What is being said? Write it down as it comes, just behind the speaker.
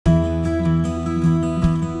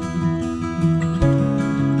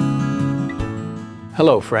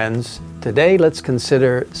Hello, friends. Today, let's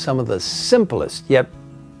consider some of the simplest yet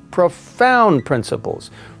profound principles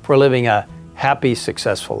for living a happy,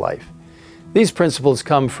 successful life. These principles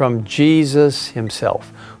come from Jesus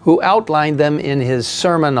himself, who outlined them in his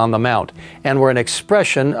Sermon on the Mount and were an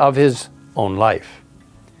expression of his own life.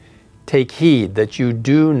 Take heed that you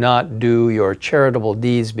do not do your charitable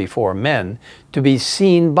deeds before men to be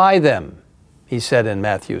seen by them, he said in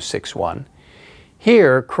Matthew 6:1.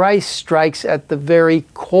 Here, Christ strikes at the very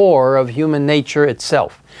core of human nature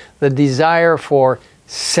itself, the desire for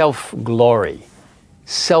self-glory,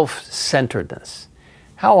 self-centeredness.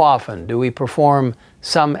 How often do we perform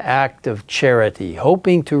some act of charity,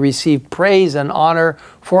 hoping to receive praise and honor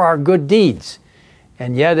for our good deeds?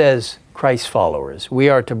 And yet, as Christ followers, we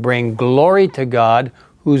are to bring glory to God,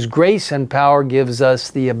 whose grace and power gives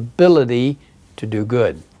us the ability to do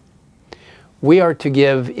good. We are to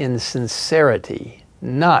give in sincerity,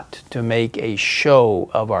 not to make a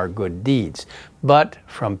show of our good deeds, but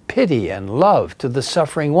from pity and love to the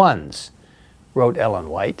suffering ones, wrote Ellen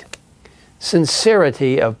White.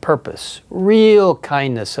 Sincerity of purpose, real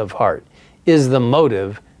kindness of heart, is the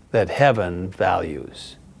motive that heaven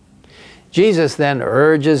values. Jesus then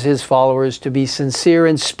urges his followers to be sincere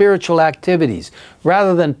in spiritual activities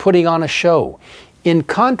rather than putting on a show, in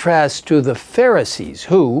contrast to the Pharisees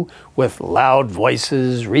who, with loud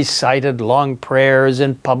voices, recited long prayers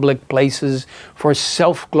in public places for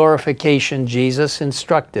self-glorification. Jesus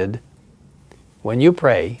instructed, "When you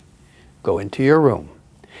pray, go into your room,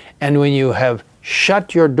 and when you have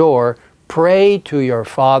shut your door, pray to your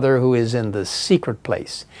Father who is in the secret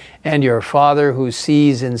place, and your Father who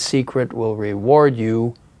sees in secret will reward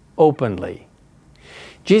you openly."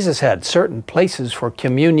 Jesus had certain places for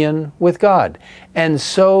communion with God, and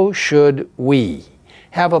so should we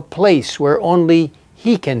have a place where only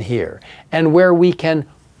He can hear and where we can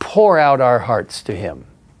pour out our hearts to Him.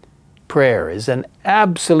 Prayer is an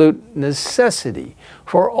absolute necessity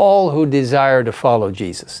for all who desire to follow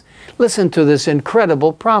Jesus. Listen to this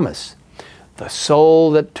incredible promise. The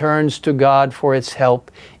soul that turns to God for its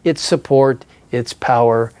help, its support, its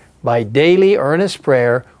power, by daily earnest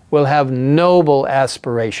prayer, will have noble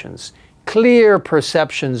aspirations, clear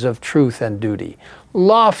perceptions of truth and duty,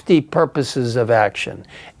 lofty purposes of action,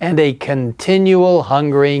 and a continual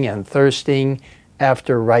hungering and thirsting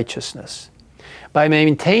after righteousness. By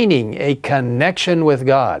maintaining a connection with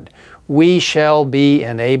God, we shall be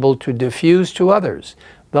enabled to diffuse to others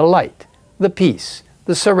the light, the peace,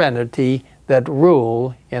 the serenity that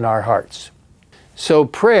rule in our hearts. So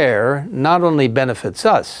prayer not only benefits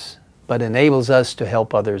us, but enables us to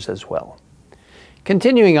help others as well.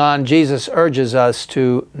 Continuing on, Jesus urges us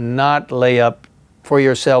to not lay up for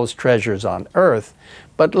yourselves treasures on earth,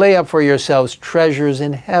 but lay up for yourselves treasures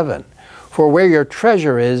in heaven. For where your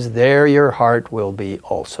treasure is, there your heart will be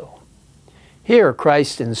also. Here,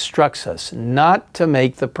 Christ instructs us not to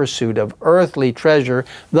make the pursuit of earthly treasure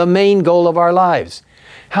the main goal of our lives.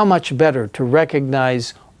 How much better to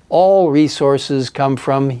recognize all resources come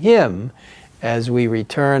from Him as we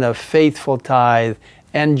return a faithful tithe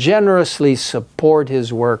and generously support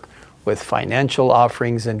His work with financial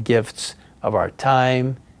offerings and gifts of our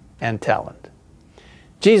time and talent.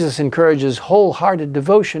 Jesus encourages wholehearted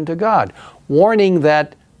devotion to God, warning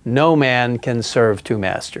that no man can serve two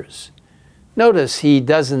masters. Notice He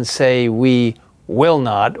doesn't say we will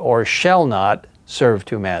not or shall not serve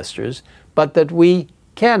two masters, but that we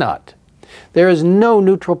cannot. There is no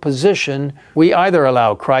neutral position. We either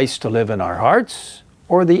allow Christ to live in our hearts,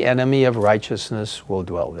 or the enemy of righteousness will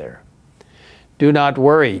dwell there. Do not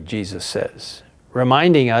worry, Jesus says,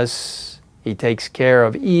 reminding us He takes care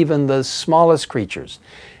of even the smallest creatures,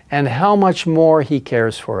 and how much more He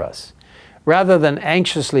cares for us. Rather than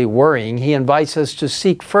anxiously worrying, He invites us to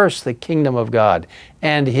seek first the kingdom of God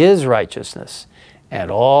and His righteousness, and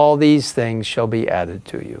all these things shall be added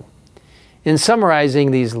to you. In summarizing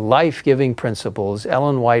these life-giving principles,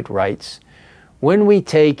 Ellen White writes, "When we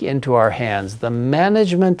take into our hands the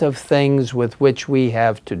management of things with which we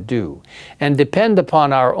have to do, and depend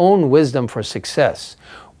upon our own wisdom for success,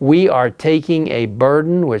 we are taking a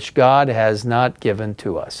burden which God has not given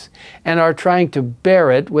to us, and are trying to bear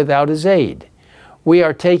it without His aid. We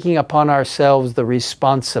are taking upon ourselves the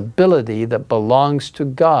responsibility that belongs to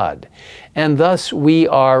God, and thus we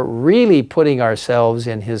are really putting ourselves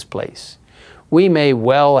in His place. We may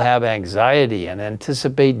well have anxiety and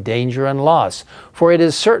anticipate danger and loss, for it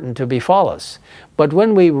is certain to befall us. But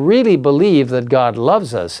when we really believe that God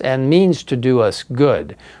loves us and means to do us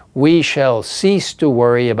good, we shall cease to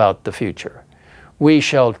worry about the future. We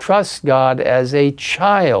shall trust God as a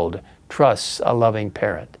child trusts a loving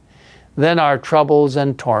parent. Then our troubles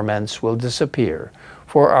and torments will disappear,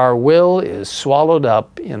 for our will is swallowed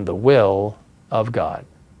up in the will of God.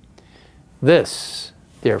 This,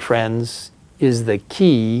 dear friends, is the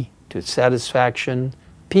key to satisfaction,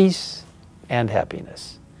 peace, and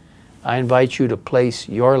happiness. I invite you to place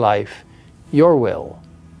your life, your will,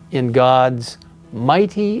 in God's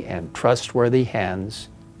mighty and trustworthy hands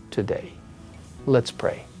today. Let's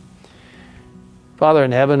pray. Father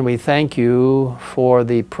in heaven, we thank you for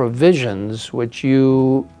the provisions which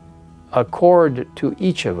you accord to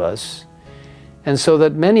each of us, and so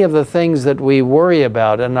that many of the things that we worry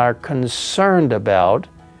about and are concerned about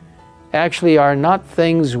actually are not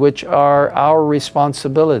things which are our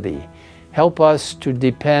responsibility. Help us to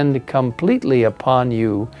depend completely upon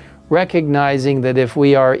you, recognizing that if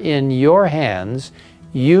we are in your hands,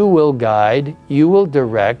 you will guide, you will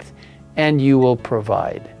direct, and you will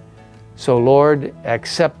provide. So Lord,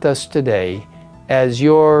 accept us today as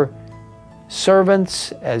your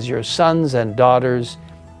servants, as your sons and daughters,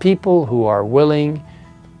 people who are willing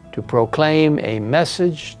to proclaim a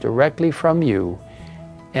message directly from you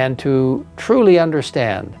and to truly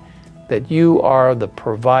understand that you are the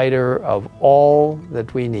provider of all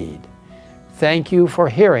that we need. Thank you for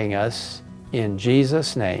hearing us. In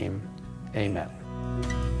Jesus' name, amen.